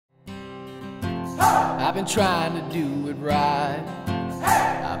I've been trying to do it right.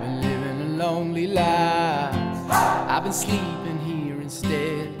 I've been living a lonely life. I've been sleeping here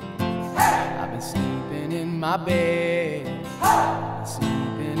instead. I've been sleeping in my bed.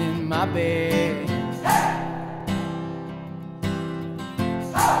 Sleeping in my bed.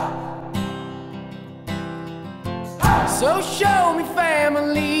 So show me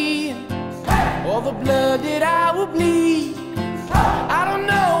family, all the blood that I will bleed.